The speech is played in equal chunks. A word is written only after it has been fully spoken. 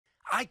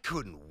I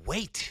couldn't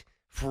wait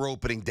for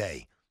opening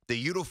day. The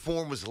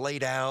uniform was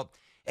laid out,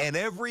 and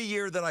every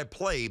year that I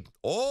played,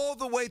 all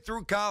the way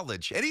through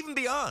college and even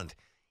beyond,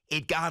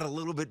 it got a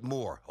little bit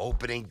more.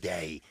 Opening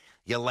day,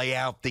 you lay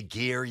out the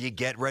gear, you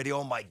get ready.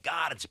 Oh, my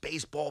God, it's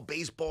baseball.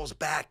 Baseball's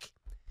back.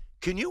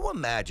 Can you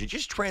imagine?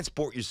 Just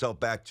transport yourself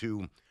back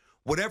to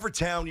whatever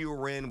town you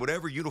were in,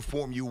 whatever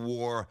uniform you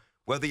wore,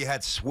 whether you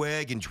had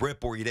swag and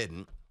drip or you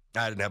didn't.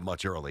 I didn't have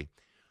much early.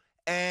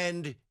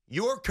 And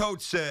your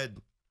coach said,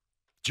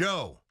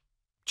 Joe,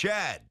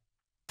 Chad,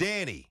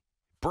 Danny,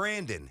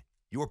 Brandon,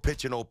 you're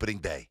pitching opening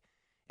day.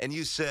 And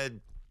you said,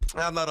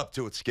 I'm not up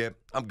to it, Skip.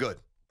 I'm good.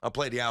 I'll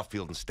play the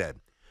outfield instead.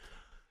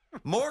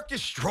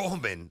 Marcus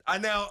Stroman.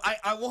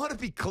 I want to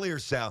be clear,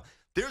 Sal.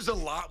 There's a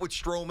lot with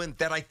Stroman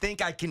that I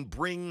think I can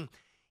bring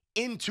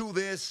into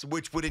this,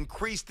 which would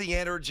increase the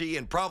energy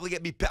and probably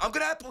get me. I'm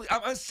going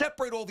to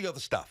separate all the other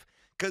stuff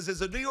because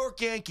as a New York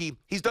Yankee,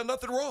 he's done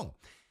nothing wrong.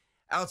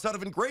 Outside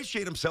of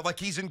ingratiate himself, like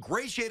he's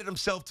ingratiated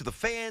himself to the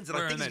fans, and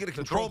I think he's going to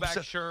control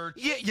himself. Shirt.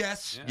 Yeah,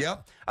 yes, yeah.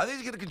 I think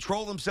he's going to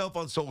control himself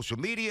on social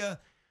media.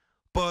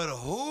 But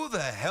who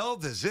the hell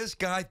does this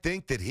guy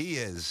think that he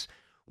is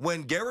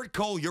when Garrett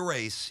Cole, your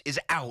ace, is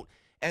out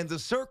and the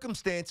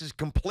circumstances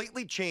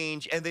completely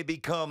change and they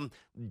become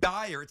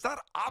dire? It's not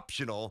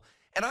optional.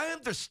 And I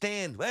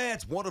understand,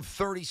 it's one of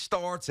 30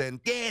 starts, and,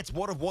 it's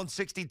one of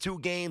 162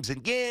 games,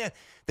 and,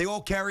 they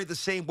all carry the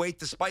same weight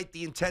despite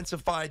the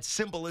intensified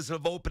symbolism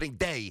of opening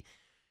day.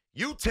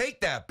 You take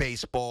that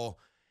baseball,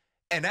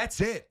 and that's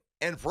it.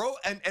 And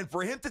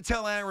for him to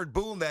tell Aaron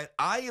Boone that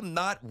I am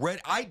not ready,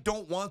 I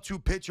don't want to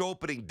pitch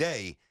opening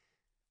day,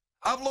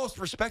 I've lost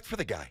respect for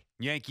the guy.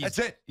 That's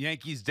it.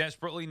 Yankees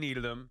desperately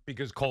needed him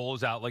because Cole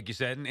is out, like you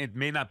said, and it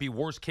may not be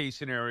worst-case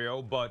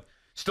scenario, but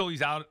still,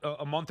 he's out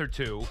a month or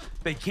two.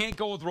 They can't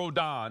go with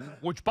Rodon,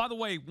 which, by the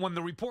way, when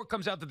the report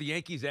comes out that the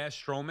Yankees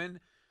asked Stroman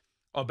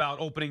about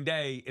opening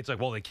day, it's like,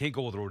 well, they can't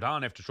go with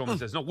Rodon after Stroman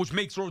says no, which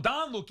makes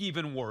Rodon look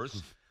even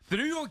worse. The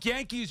New York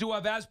Yankees, who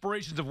have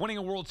aspirations of winning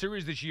a World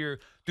Series this year,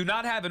 do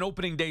not have an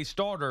opening day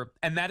starter,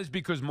 and that is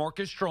because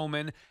Marcus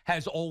Stroman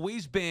has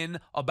always been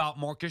about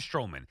Marcus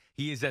Stroman.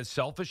 He is as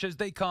selfish as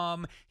they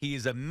come. He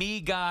is a me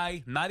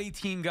guy, not a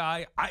team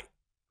guy. I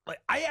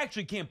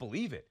actually can't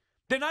believe it.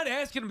 They're not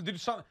asking him to do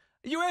something.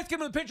 You're asking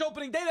him to pitch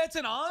opening day? That's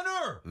an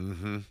honor.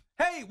 Mm-hmm.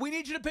 Hey, we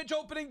need you to pitch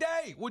opening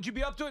day. Would you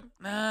be up to it?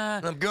 Nah.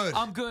 I'm good.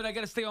 I'm good. I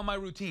got to stay on my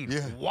routine.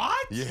 Yeah.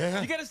 What? Yeah.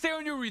 You got to stay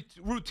on your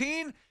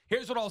routine?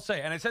 Here's what I'll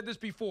say, and I said this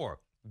before.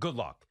 Good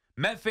luck.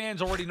 Met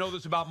fans already know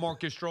this about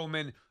Marcus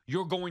Stroman.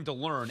 You're going to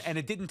learn, and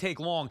it didn't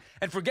take long.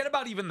 And forget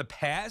about even the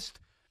past.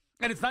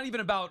 And it's not even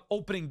about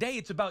opening day.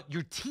 It's about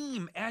your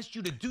team asked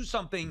you to do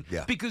something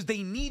because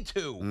they need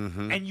to.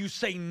 Mm-hmm. And you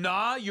say,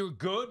 nah, you're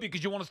good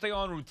because you want to stay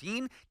on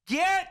routine.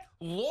 Get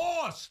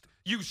lost,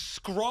 you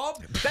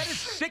scrub. That is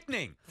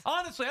sickening.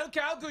 Honestly, I don't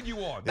care how good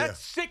you are. That's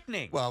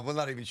sickening. Well, we're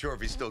not even sure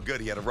if he's still good.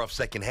 He had a rough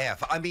second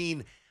half. I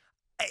mean,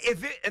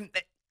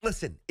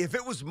 listen, if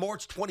it was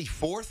March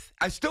 24th,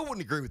 I still wouldn't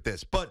agree with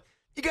this. But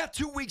you got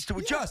 2 weeks to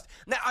adjust.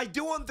 Now, I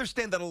do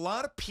understand that a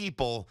lot of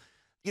people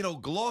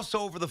gloss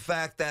over the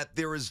fact that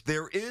there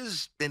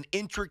is an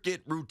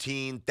intricate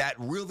routine that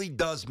really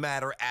does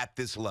matter at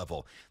this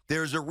level.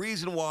 There's a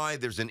reason why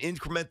there's an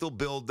incremental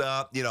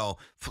build-up,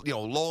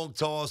 long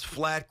toss,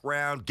 flat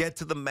ground, get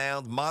to the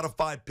mound,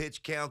 modified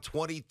pitch count,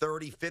 20,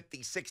 30,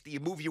 50, 60.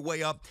 You move your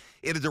way up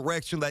in a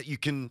direction that you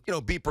can,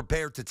 be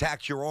prepared to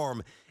tax your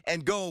arm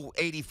and go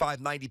 85,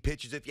 90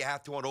 pitches if you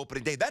have to on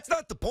opening day. That's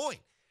not the point.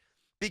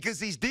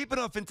 Because he's deep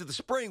enough into the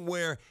spring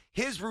where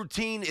his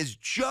routine is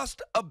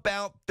just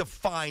about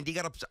defined. He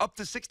got up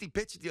to 60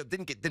 pitches.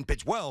 Didn't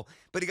pitch well,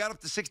 but he got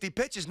up to 60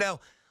 pitches. Now,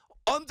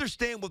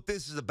 understand what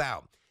this is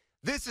about.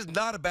 This is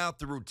not about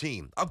the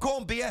routine. I'm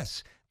calling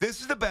BS.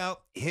 This is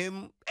about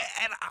him.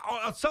 And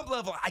on some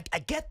level, I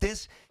get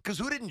this because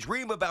who didn't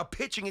dream about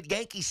pitching at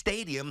Yankee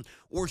Stadium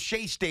or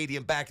Shea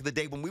Stadium back in the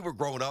day when we were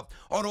growing up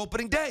on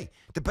opening day,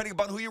 depending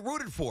upon who you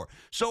rooted for.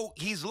 So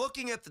he's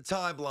looking at the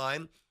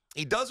timeline.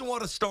 He doesn't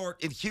want to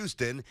start in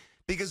Houston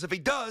because if he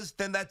does,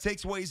 then that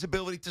takes away his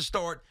ability to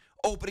start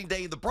opening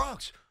day in the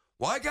Bronx.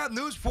 Well, I got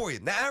news for you.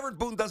 Now, Aaron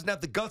Boone doesn't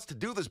have the guts to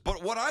do this,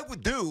 but what I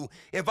would do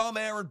if I'm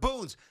Aaron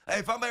Boone,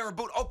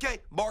 okay,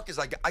 Marcus,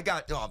 I'm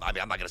not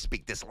going to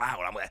speak this loud.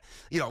 I'm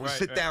going to,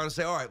 sit down and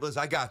say, all right,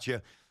 listen, I got you.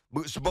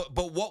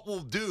 But what we'll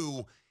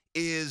do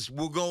is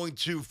we're going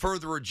to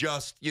further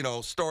adjust,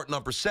 start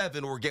number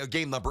 7 or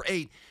game number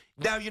 8.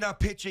 Now you're not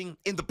pitching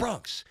in the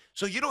Bronx.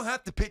 So you don't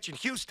have to pitch in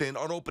Houston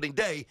on opening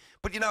day,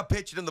 but you're not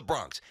pitching in the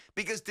Bronx.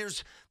 Because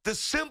there's the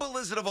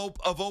symbolism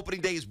of opening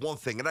day is one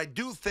thing. And I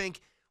do think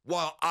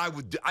while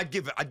I'd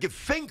give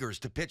fingers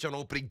to pitch on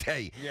opening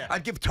day. Yeah.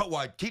 I'd give toe.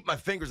 I'd keep my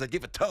fingers. I'd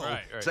give a toe.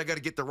 Right. Because I got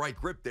to get the right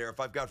grip there if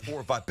I've got 4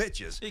 or 5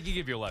 pitches. You can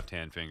give your left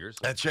hand fingers.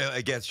 That's true.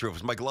 If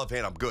it's my glove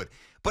hand, I'm good.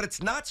 But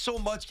it's not so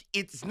much.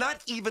 It's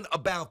not even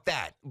about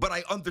that. But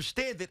I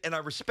understand it and I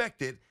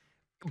respect it.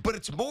 But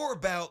it's more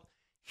about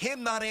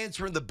him not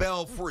answering the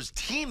bell for his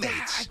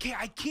teammates.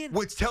 I can't.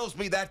 Which tells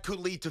me that could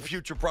lead to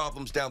future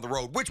problems down the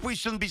road, which we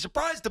shouldn't be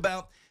surprised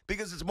about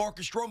because it's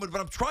Marcus Stroman,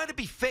 but I'm trying to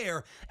be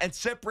fair and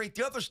separate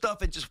the other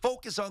stuff and just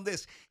focus on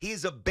this. He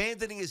is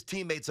abandoning his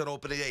teammates on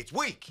opening day. It's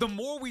weak. The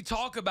more we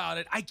talk about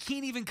it, I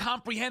can't even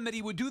comprehend that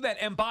he would do that.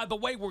 And by the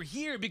way, we're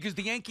here because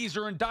the Yankees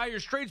are in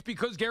dire straits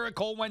because Garrett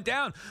Cole went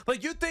down.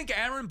 Like, you think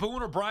Aaron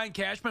Boone or Brian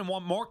Cashman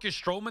want Marcus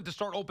Stroman to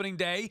start opening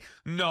day?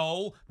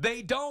 No,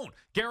 they don't.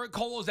 Garrett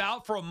Cole is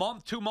out for a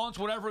month, 2 months,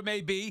 whatever it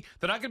may be.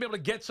 They're not going to be able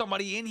to get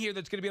somebody in here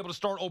that's going to be able to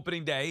start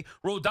opening day.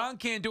 Rodon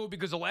can't do it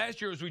because of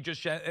last year, as we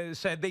just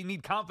said. They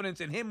need confidence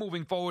in him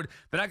moving forward.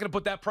 They're not going to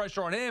put that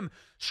pressure on him.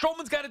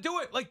 Stroman's got to do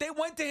it. Like, they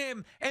went to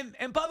him. And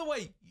by the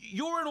way,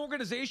 you're an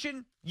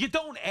organization. You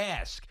don't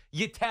ask.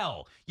 You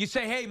tell. You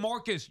say, hey,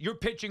 Marcus, you're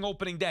pitching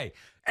opening day.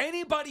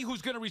 Anybody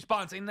who's going to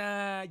respond, say,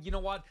 nah, you know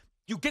what?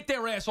 You get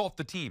their ass off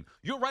the team.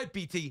 You're right,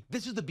 BT.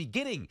 This is the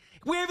beginning.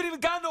 We haven't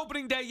even gotten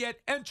opening day yet,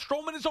 and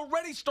Stroman is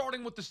already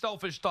starting with the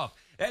selfish stuff.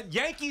 And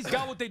Yankees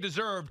got what they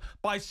deserved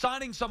by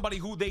signing somebody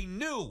who they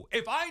knew.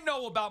 If I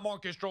know about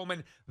Marcus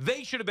Stroman,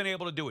 they should have been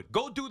able to do it.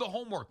 Go do the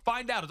homework.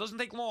 Find out. It doesn't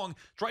take long.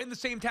 It's right in the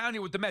same town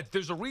here with the Mets.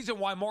 There's a reason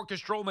why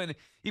Marcus Stroman,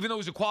 even though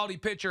he's a quality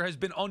pitcher, has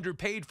been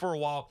underpaid for a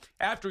while.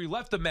 After he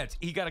left the Mets,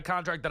 he got a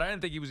contract that I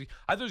didn't think he was.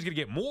 I thought he was going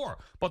to get more,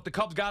 but the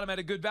Cubs got him at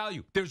a good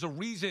value. There's a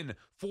reason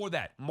for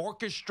that.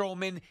 Marcus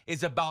Stroman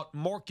is about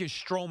Marcus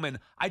Stroman.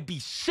 I'd be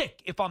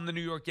sick if I'm the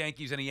New York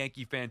Yankees and a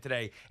Yankee fan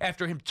today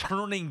after him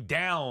turning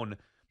down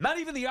not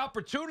even the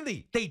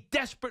opportunity. They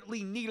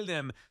desperately needed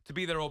him to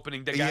be their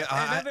opening day guy,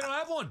 and then they don't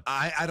have one.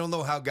 I don't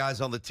know how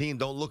guys on the team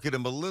don't look at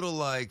him a little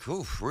like,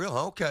 oof, real?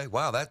 Okay,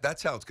 wow,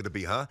 that's how it's going to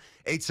be, huh?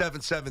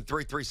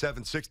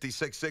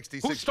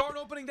 877-337-6666. Who's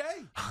starting opening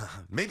day?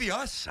 Maybe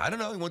us. I don't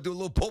know. You want to do a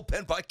little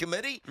bullpen by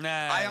committee? Nah,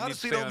 I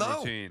honestly don't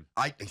know.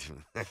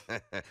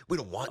 We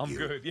don't want I'm you.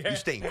 good, yeah. You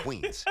stay in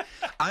Queens.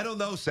 I don't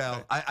know,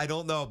 Sal. I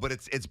don't know, but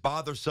it's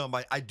bothersome.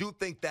 I do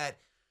think that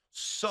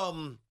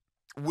some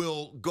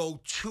will go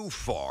too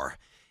far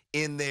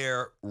in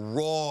their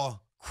raw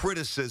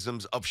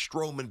criticisms of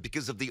Stroman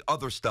because of the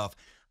other stuff.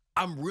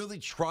 I'm really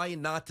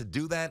trying not to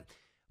do that.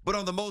 But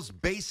on the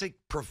most basic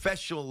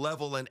professional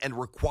level and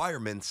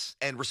requirements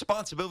and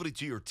responsibility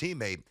to your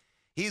teammate,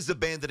 he is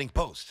abandoning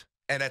post,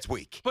 and that's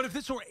weak. But if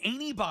this were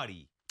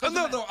anybody.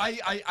 No,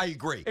 I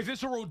agree. If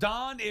this were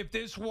Rodon, if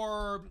this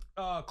were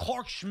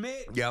Clark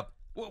Schmidt. Yep.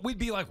 We'd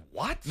be like,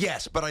 what?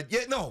 Yes, but I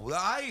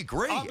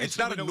agree. Obviously, it's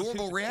not a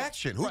normal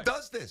reaction. Who right.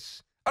 does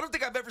this? I don't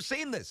think I've ever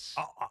seen this.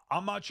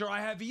 I'm not sure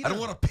I have either. I don't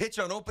want to pitch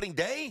on opening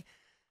day.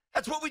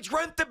 That's what we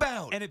dreamt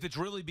about. And if it's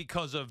really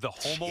because of the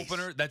home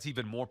opener, that's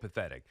even more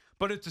pathetic.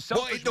 But it's a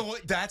selfish. Well,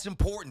 that's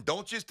important.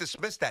 Don't just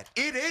dismiss that.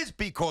 It is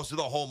because of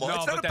the home opener.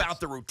 It's not about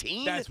the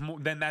routine. That's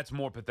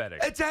more pathetic.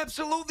 It's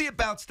absolutely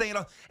about staying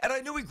on. And I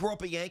knew he grew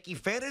up a Yankee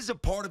fan. It is a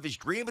part of his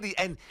dream.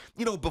 And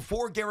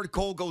before Garrett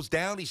Cole goes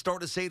down, he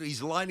started to say that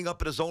he's lining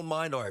up in his own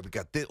mind. All right, we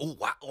got this. Oh,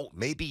 wow. Oh,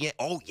 maybe.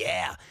 Oh,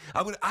 yeah.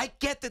 I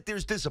get that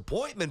there's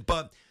disappointment,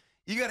 but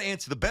you got to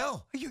answer the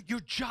bell.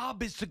 Your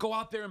job is to go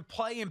out there and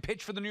play and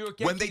pitch for the New York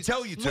Yankees. When they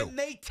tell you to. When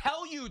they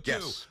tell you to.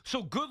 Yes.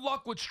 So good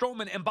luck with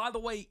Stroman. And by the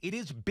way, it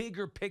is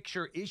bigger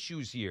picture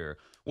issues here.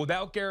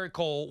 Without Garrett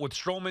Cole, with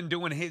Stroman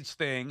doing his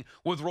thing,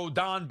 with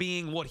Rodon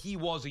being what he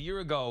was a year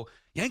ago,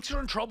 Yanks are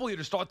in trouble here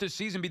to start this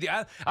season.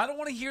 I don't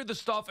want to hear the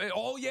stuff,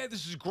 oh, yeah,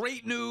 this is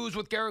great news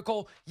with Garrett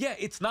Cole. Yeah,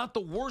 it's not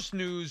the worst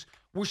news.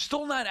 We're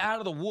still not out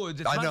of the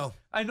woods.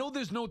 I know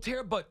there's no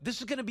tear, but this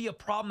is going to be a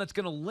problem that's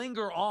going to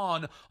linger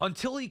on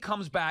until he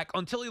comes back,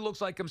 until he looks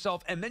like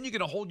himself, and then you're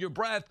going to hold your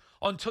breath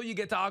until you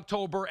get to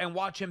October and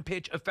watch him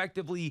pitch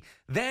effectively.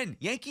 Then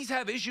Yankees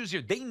have issues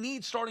here. They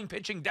need starting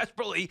pitching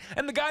desperately,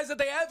 and the guys that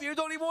they have here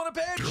don't even want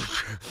to pitch.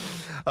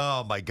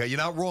 Oh, my God. You're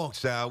not wrong,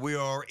 Sal. We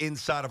are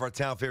inside of our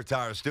Town Fair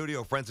Tire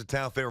studio. Friends at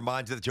Town Fair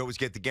remind you that you always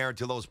get the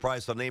guaranteed lowest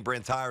price on name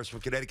brand tires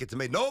from Connecticut to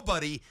Maine.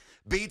 Nobody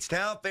beats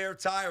Town Fair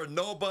Tire.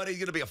 Nobody.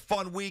 Going to be a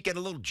fun weekend.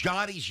 A little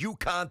Johnny's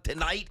UConn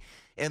tonight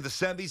and the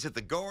semis at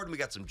the Garden. We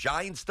got some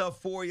Giant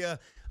stuff for you. A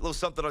little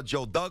something on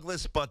Joe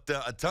Douglas, but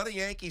a ton of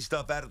Yankee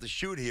stuff out of the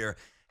chute here.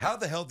 How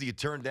the hell do you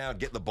turn down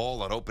getting the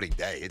ball on opening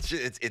day?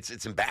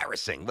 It's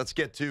embarrassing. Let's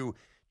get to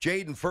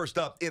Jaden first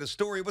up in a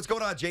story. What's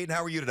going on, Jaden?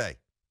 How are you today?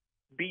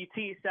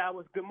 BT,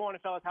 Sal, good morning,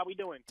 fellas. How we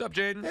doing? What's up,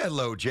 Jaden?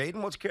 Hello,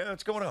 Jaden. What's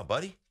going on,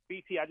 buddy?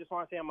 BT, I just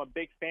want to say I'm a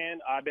big fan.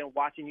 I've been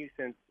watching you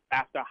since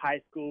after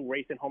high school,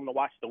 racing home to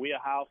watch the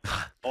Wheelhouse.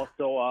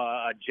 Also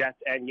a Jets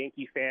and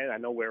Yankee fan. I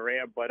know we're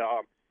rare, but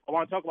I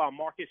want to talk about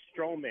Marcus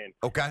Stroman.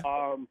 Okay.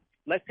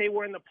 Let's say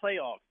we're in the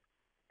playoffs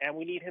and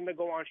we need him to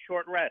go on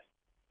short rest.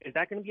 Is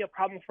that going to be a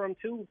problem for him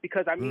too?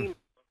 Because,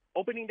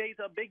 opening day is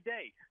a big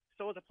day.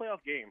 So is a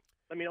playoff game.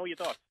 Let me know your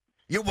thoughts.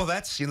 Yeah, well,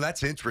 that's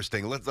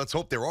interesting. Let's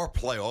hope there are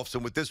playoffs.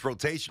 And with this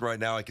rotation right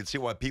now, I can see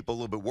why people are a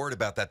little bit worried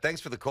about that.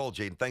 Thanks for the call,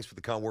 Jaden. Thanks for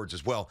the kind words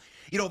as well.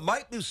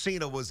 Mike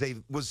Mussina was,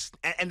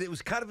 and it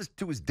was kind of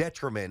to his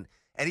detriment.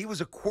 And he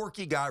was a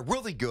quirky guy,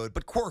 really good,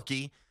 but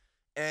quirky,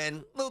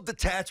 and a little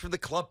detached from the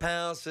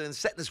clubhouse and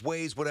set in his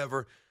ways,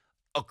 whatever.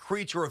 A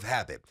creature of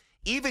habit.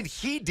 Even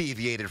he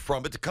deviated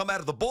from it to come out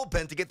of the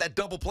bullpen to get that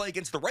double play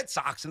against the Red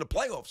Sox in the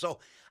playoffs. So,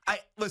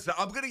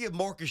 I'm going to give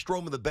Marcus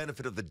Stroman the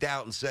benefit of the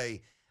doubt and say,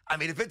 I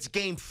mean, if it's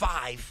game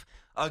 5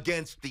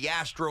 against the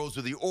Astros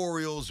or the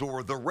Orioles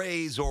or the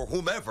Rays or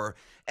whomever,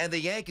 and the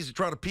Yankees are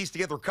trying to piece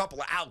together a couple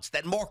of outs,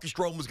 that Marcus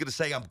Stroman was going to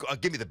say,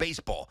 give me the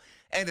baseball.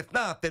 And if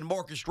not, then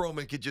Marcus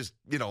Stroman could just,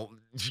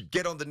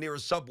 get on the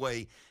nearest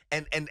subway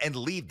and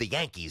leave the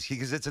Yankees,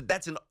 because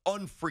that's an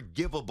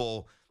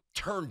unforgivable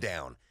turn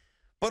down.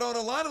 But on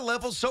a lot of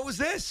levels, so is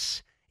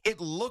this. It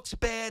looks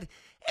bad.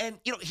 And,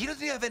 he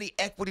doesn't have any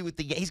equity with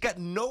the Yankees. He's got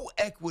no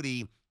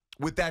equity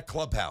with that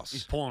clubhouse.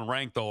 He's pulling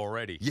rank, though,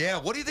 already. Yeah,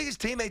 what do you think his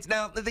teammates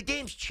now? The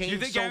game's changed so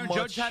much. Do you think Aaron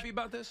Judge happy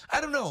about this?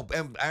 I don't know.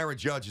 Aaron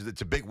Judge,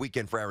 it's a big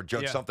weekend for Aaron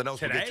Judge. Yeah. Something else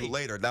Today. we'll get to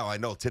later. Now, I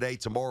know today,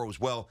 tomorrow as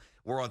well.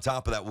 We're on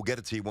top of that. We'll get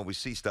it to you when we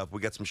see stuff.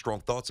 We got some strong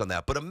thoughts on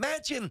that. But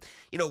imagine,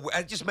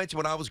 I just mentioned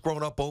when I was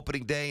growing up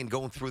opening day and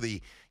going through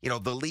the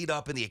lead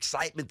up and the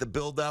excitement, the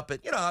build up.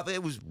 And,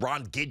 it was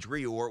Ron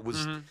Guidry or it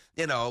was,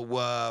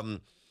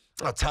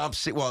 Tom,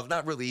 well,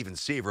 not really even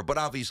Seaver, but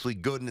obviously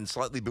Gooden and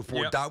slightly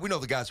before Dodd. We know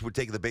the guys who were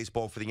taking the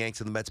baseball for the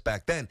Yanks and the Mets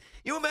back then.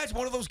 You imagine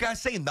one of those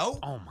guys saying no?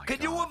 Oh, my God.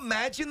 Can you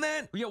imagine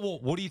that? Yeah, well,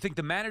 what do you think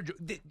the manager...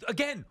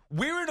 Again,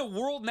 we're in a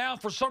world now,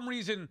 for some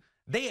reason,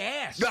 they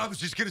ask. No, I was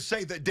just going to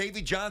say that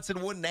Davey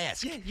Johnson wouldn't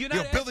ask. Yeah, you're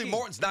not Billy asking.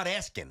 Martin's not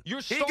asking.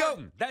 You're Here you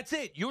starting. go. That's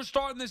it. You're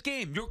starting this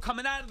game. You're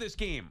coming out of this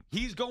game.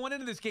 He's going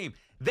into this game.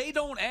 They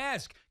don't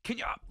ask. Can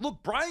you... Look,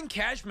 Brian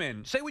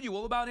Cashman, say what you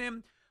will about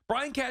him,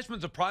 Brian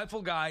Cashman's a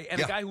prideful guy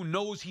and a guy who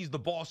knows he's the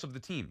boss of the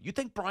team. You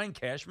think Brian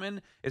Cashman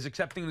is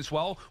accepting this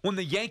well when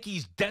the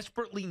Yankees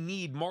desperately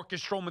need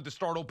Marcus Stroman to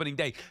start opening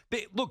day?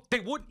 He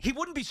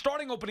wouldn't be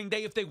starting opening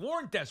day if they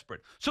weren't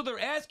desperate. So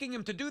they're asking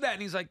him to do that,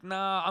 and he's like,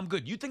 nah, I'm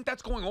good. You think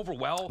that's going over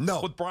well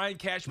with Brian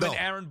Cashman,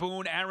 Aaron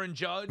Boone, Aaron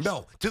Judge?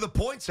 No. To the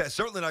point, Seth,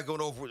 certainly not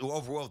going over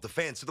well with the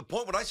fans. To the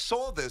point when I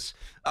saw this,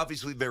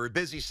 obviously very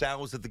busy.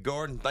 Sal was at the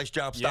Garden. Nice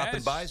job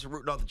stopping by. So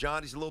rooting on the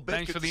Johnnies a little bit.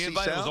 Thanks Good for the to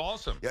invite. see It was Sal.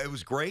 awesome. Yeah, it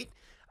was great.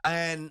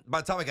 And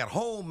by the time I got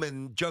home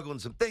and juggling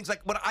some things,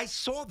 like when I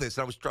saw this,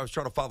 I was trying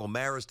to follow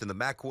Marist in the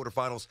MAC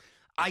quarterfinals.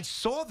 I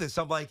saw this.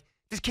 I'm like,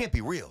 this can't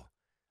be real.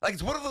 Like,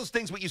 it's one of those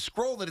things when you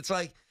scroll and it's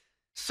like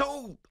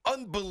so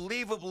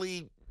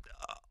unbelievably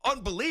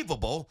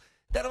unbelievable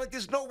that I'm like,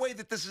 there's no way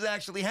that this is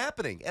actually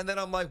happening. And then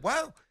I'm like,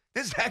 wow,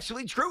 this is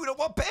actually true.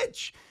 One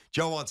pitch.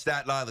 Joe on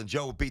Staten Island.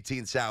 Joe with BT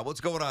and Sal.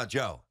 What's going on,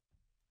 Joe?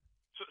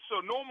 So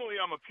normally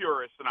I'm a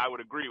purist and I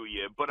would agree with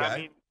you, but I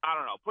mean, I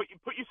don't know. Put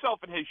yourself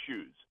in his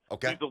shoes.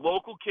 Okay. He's a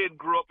local kid,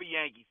 grew up a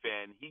Yankee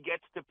fan. He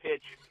gets to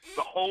pitch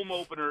the home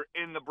opener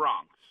in the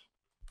Bronx.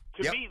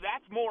 To me,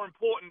 that's more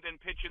important than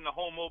pitching the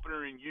home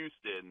opener in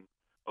Houston.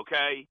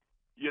 Okay,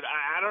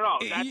 I don't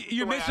know.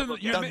 You're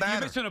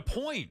missing a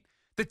point.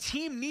 The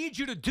team needs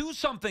you to do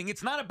something.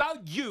 It's not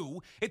about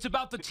you. It's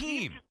about the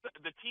team.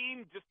 The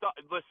team just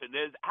listen.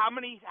 There's how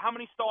many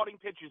starting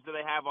pitchers do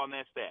they have on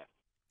their staff?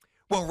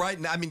 Well, right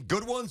now, I mean,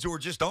 good ones or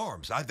just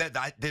arms? I don't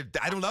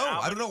know.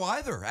 I don't know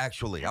either,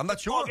 actually. I'm not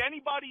sure. Plug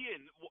anybody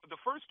in. The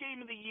first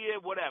game of the year,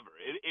 whatever.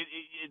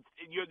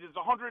 There's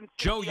 160.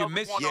 Joe,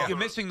 you're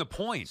missing the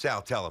point.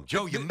 Sal, tell him.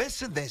 Joe, you're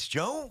missing this,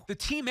 Joe. The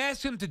team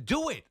asked him to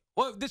do it.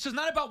 Well, this is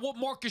not about what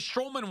Marcus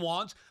Stroman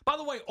wants. By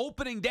the way,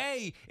 opening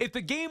day, if the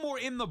game were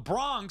in the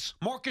Bronx,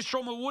 Marcus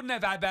Stroman wouldn't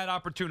have had that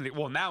opportunity.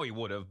 Well, now he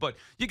would have, but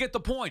you get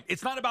the point.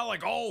 It's not about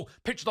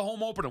pitch the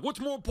home opener. What's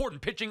more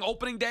important, pitching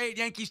opening day at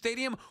Yankee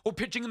Stadium or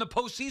pitching in the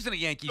postseason at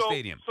Yankee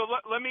Stadium? So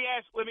let me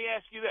ask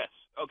you this,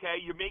 okay?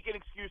 You're making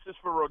excuses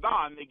for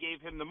Rodon. They gave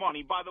him the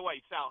money. By the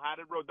way, Sal, how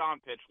did Rodon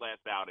pitch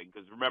last outing?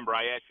 Because remember,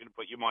 I asked you to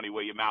put your money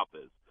where your mouth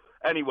is.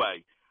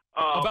 Anyway.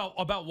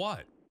 About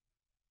what?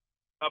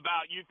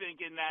 About you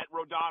thinking that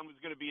Rodon was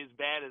going to be as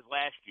bad as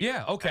last year.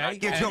 Yeah, okay.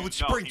 Yeah, Joe, it's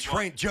spring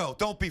train. Joe,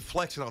 don't be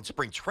flexing on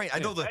spring train. I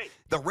know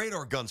the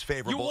radar gun's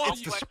favorable.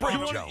 It's the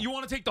spring, Joe. You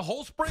want to take the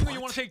whole spring or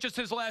you want to take just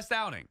his last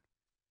outing?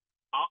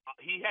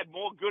 He had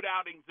more good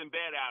outings than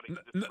bad outings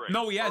this spring.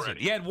 No, he hasn't.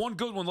 Already. He had one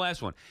good one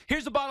last one.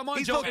 Here's the bottom line,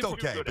 He's Joe. looked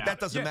okay, but that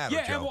doesn't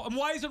matter, Joe. And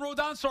why isn't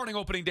Rodon starting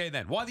opening day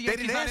then? Why the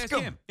Yankees didn't not ask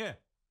asking him? Yeah.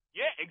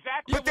 Yeah,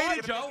 exactly. But they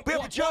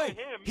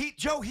didn't,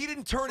 Joe, he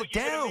didn't turn it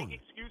down. Make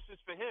excuses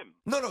for him.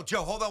 No,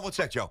 Joe, hold on one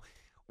sec, Joe.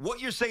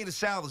 What you're saying to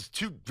Sal is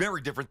two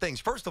very different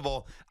things. First of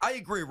all, I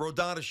agree.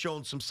 Rodon has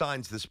shown some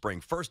signs this spring.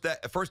 First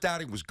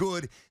outing was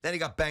good. Then he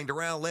got banged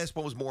around. Last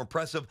one was more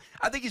impressive.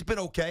 I think he's been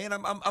okay, and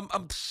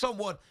I'm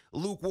somewhat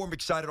lukewarm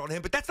excited on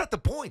him. But that's not the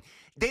point.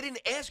 They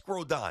didn't ask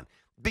Rodon,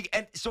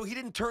 and so he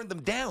didn't turn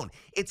them down.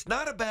 It's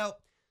not about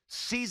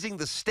seizing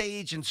the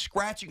stage and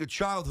scratching a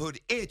childhood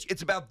itch.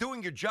 It's about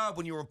doing your job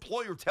when your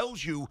employer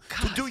tells you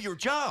to do your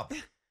job.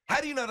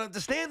 How do you not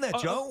understand that,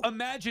 Joe?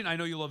 Imagine, I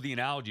know you love the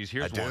analogies.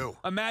 Here's one. I do.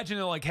 Imagine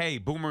they're like, hey,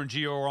 Boomer and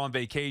Gio are on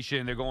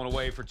vacation. They're going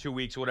away for 2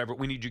 weeks or whatever.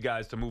 We need you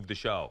guys to move the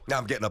show. No,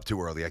 I'm getting up too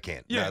early. I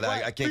can't. Yeah, no,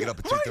 right. I can't get up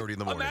at 2:30 in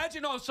the morning.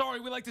 Imagine, sorry,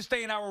 we like to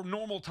stay in our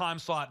normal time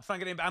slot. It's not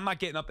gonna, I'm not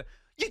getting up there.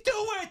 You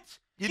do it.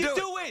 You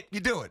do it. You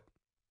do it.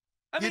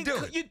 I mean, do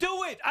it. You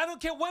do it. I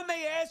don't care when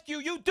they ask you.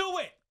 You do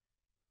it.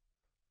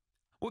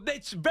 Well,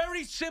 it's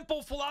very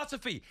simple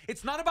philosophy.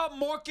 It's not about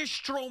Marcus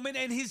Stroman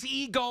and his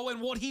ego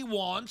and what he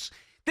wants.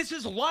 This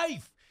is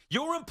life.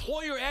 Your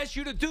employer asks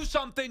you to do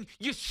something,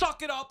 you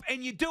suck it up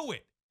and you do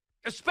it.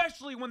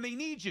 especially when they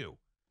need you.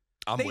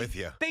 I'm with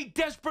you. They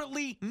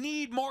desperately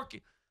need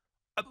Marcus.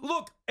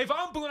 Look, if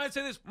I'm Boone, I'd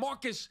say this,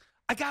 Marcus,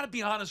 I got to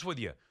be honest with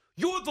you.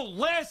 You're the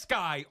last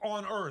guy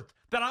on earth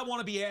that I want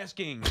to be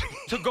asking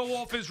to go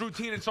off his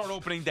routine and start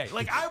opening day.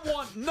 Like, I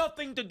want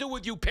nothing to do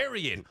with you,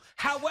 period.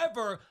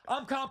 However,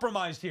 I'm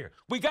compromised here.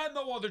 We got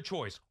no other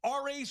choice.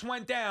 Our ace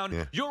went down.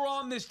 Yeah. You're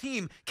on this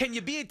team. Can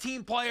you be a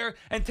team player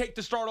and take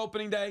the start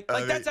opening day?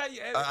 Like, that's how you...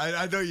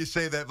 I know you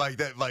say that like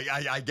that. Like,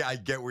 I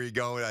get where you're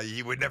going.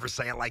 He would never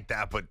say it like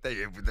that, but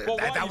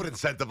that would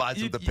incentivize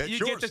him to pitch.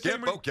 Sure,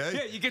 Skip, okay.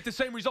 Yeah, you get the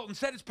same result.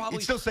 Instead, it's probably...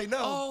 He'd still say no.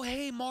 Oh,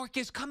 hey,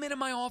 Marcus, come into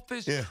my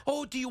office. Yeah.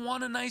 Oh, do you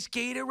want a nice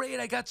Gatorade?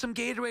 I got some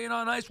Gatorade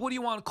on ice. What do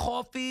you want?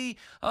 Coffee,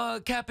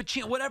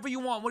 cappuccino, whatever you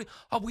want.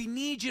 We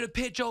need you to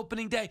pitch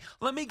opening day.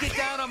 Let me get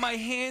down on my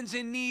hands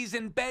and knees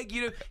and beg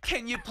you to,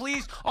 can you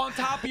please, on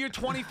top of your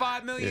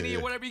 $25 million a year,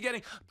 whatever you're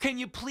getting, can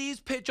you please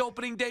pitch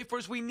opening day for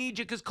us? We need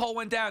you because Cole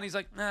went down. He's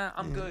like, nah,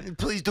 I'm good.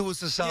 Please do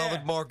us a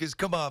solid, Marcus.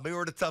 Come on,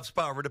 we're in a tough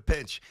spot. We're in a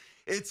pinch.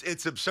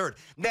 It's absurd.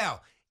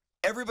 Now,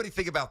 everybody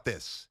think about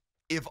this.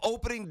 If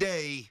opening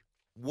day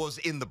was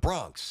in the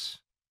Bronx,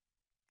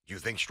 do you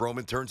think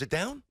Stroman turns it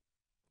down?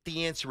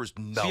 The answer is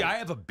no. See, I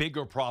have a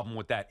bigger problem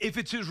with that. If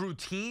it's his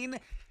routine,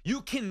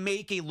 you can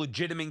make a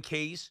legitimate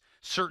case.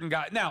 Certain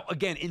guy. Now,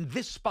 again, in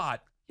this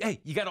spot,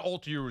 hey, you got to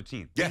alter your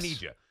routine. Yes. They need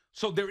you.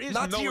 So there is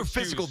not no to your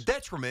excuse. physical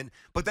detriment,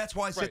 but that's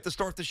why I said to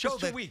start the show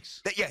it's 2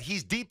 weeks. That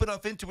he's deep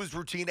enough into his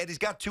routine and he's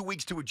got 2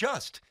 weeks to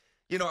adjust.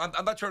 You know,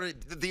 I'm not trying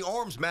to. The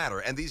arms matter,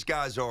 and these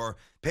guys are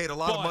paid a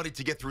lot of money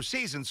to get through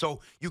season, so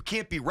you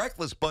can't be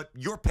reckless. But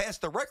you're past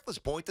the reckless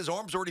point. His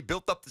arms already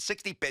built up to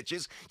 60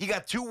 pitches. You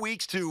got 2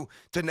 weeks to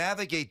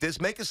navigate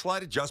this, make a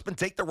slight adjustment,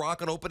 take the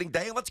rock on opening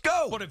day, and let's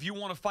go. But if you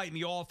want to fight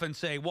me off and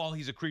say, well,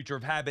 he's a creature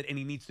of habit and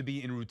he needs to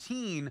be in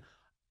routine,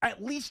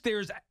 at least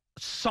there's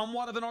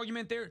somewhat of an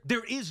argument there.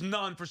 There is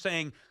none for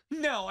saying,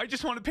 no, I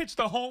just want to pitch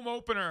the home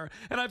opener,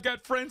 and I've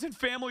got friends and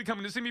family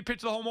coming to see me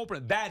pitch the home opener.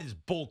 That is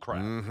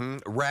bullcrap. Mm-hmm.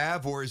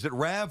 Rav, or is it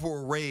Rav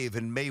or Rave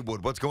in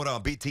Maywood? What's going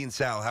on? BT and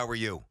Sal, how are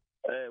you?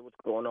 Hey, what's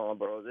going on,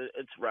 bro?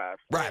 It's Rav.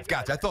 Rav,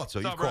 gotcha. I thought so.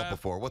 You've called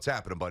before. What's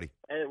happening, buddy?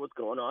 Hey, what's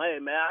going on? Hey,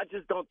 man, I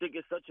just don't think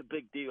it's such a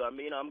big deal. I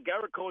mean,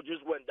 Garrett Cole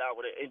just went down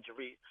with an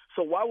injury.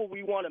 So why would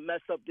we want to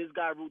mess up this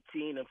guy's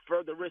routine and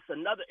further risk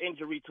another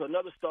injury to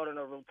another starter in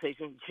our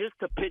rotation just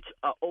to pitch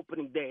an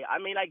opening day?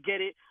 I mean, I get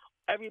it.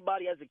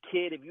 Everybody as a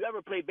kid, if you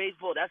ever play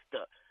baseball,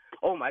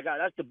 oh, my God,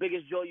 that's the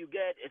biggest joy you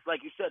get. It's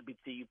like you said,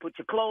 BT. You put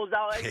your clothes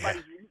out. You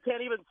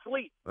can't even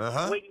sleep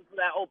waiting for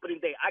that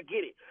opening day. I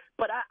get it.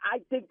 But I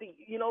think that,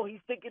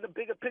 he's thinking the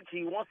bigger picture.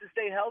 He wants to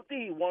stay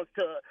healthy. He wants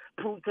to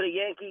prove to the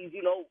Yankees,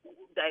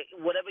 that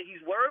whatever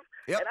he's worth.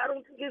 Yep. And I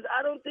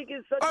don't think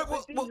it's such a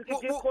big deal. You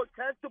can give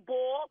Cortez the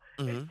ball.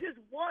 It's just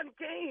one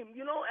game,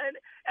 And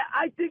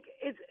I think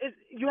it's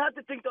you have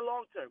to think the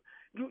long term.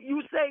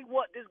 You say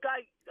this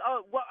guy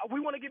we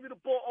want to give you the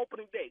ball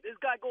opening day. This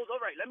guy goes,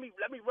 all right, let me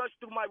rush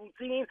through my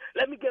routine.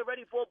 Let me get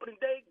ready for opening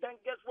day. Then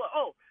guess what?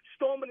 Oh,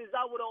 Stroman is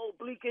out with an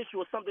oblique issue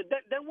or something.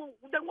 Then what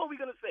are we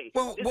gonna say?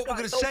 Well, what we're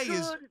gonna say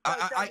is,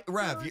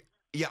 Rav,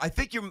 I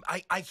think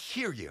I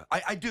hear you.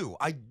 I do.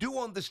 I do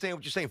understand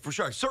what you're saying for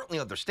sure. I certainly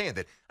understand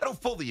it. I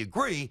don't fully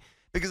agree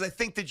because I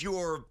think that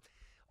you're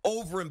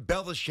over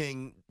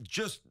embellishing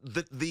just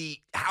the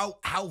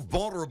how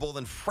vulnerable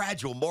and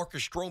fragile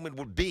Marcus Stroman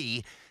would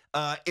be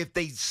if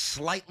they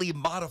slightly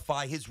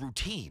modify his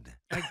routine.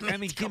 I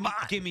mean,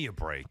 give me a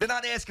break. They're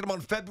not asking him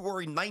on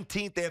February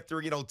 19th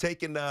after,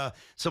 taking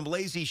some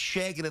lazy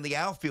shagging in the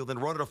outfield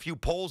and running a few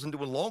poles and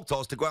doing long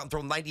toss to go out and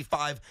throw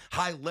 95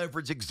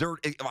 high-leverage,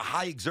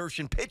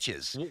 high-exertion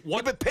pitches.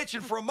 You've been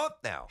pitching for a month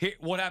now.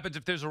 What happens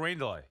if there's a rain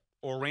delay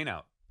or a rain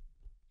out?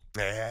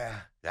 Yeah,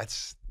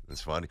 that's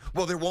funny.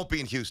 Well, there won't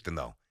be in Houston,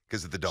 though,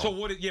 because of the dome.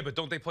 So but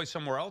don't they play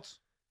somewhere else?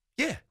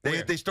 Yeah,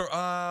 they start.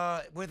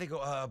 Where they go?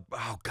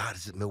 Oh God,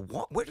 is it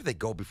Milwaukee? Where do they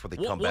go before they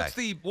come back?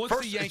 What's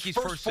the Yankees'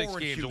 first 6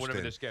 games or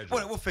whatever they're scheduled?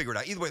 Well, we'll figure it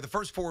out. Either way, the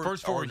first four are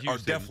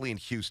definitely in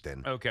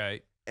Houston.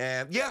 Okay.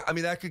 And I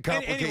mean that could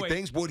complicate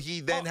things. Would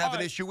he then have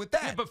an issue with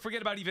that? Yeah, but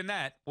forget about even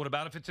that. What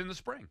about if it's in the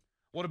spring?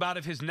 What about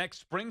if his next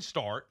spring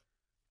start?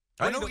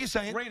 I know what you're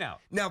saying. Rain out.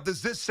 Now,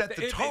 does this set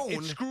the tone?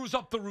 It screws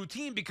up the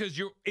routine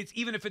because it's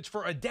even if it's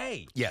for a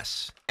day.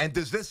 Yes. And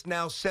does this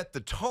now set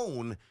the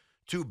tone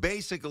to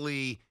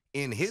basically,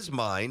 in his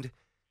mind,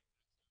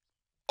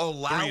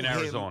 allow him? In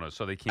Arizona,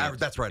 so they can't.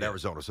 That's right,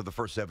 Arizona. So the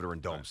first 7 are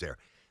in domes there.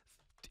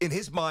 In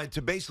his mind,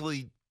 to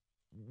basically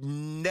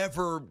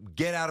never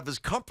get out of his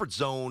comfort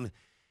zone,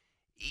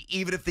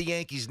 even if the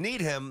Yankees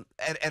need him,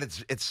 and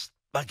it's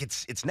like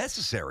it's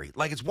necessary.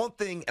 Like it's one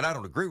thing, and I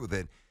don't agree with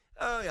it.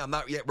 Oh, yeah, I'm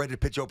not yet ready to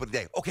pitch open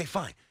today. Okay,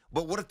 fine.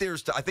 But what if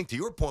there's, I think to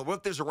your point, what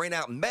if there's a rain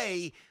out in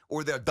May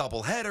or the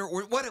doubleheader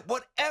or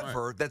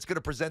whatever that's going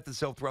to present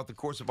itself throughout the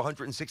course of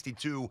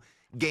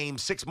 162-game,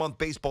 6-month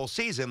baseball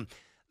season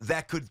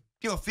that could,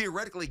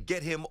 theoretically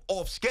get him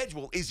off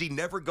schedule? Is he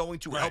never going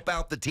to help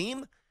out the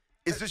team?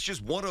 Is this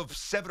just one of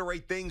 7 or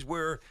 8 things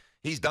where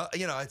he's done?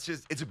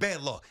 It's a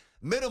bad look.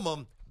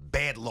 Minimum,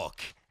 bad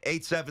look.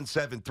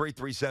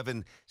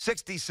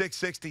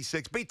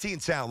 877-337-6666. BT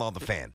and Sal on the Fan.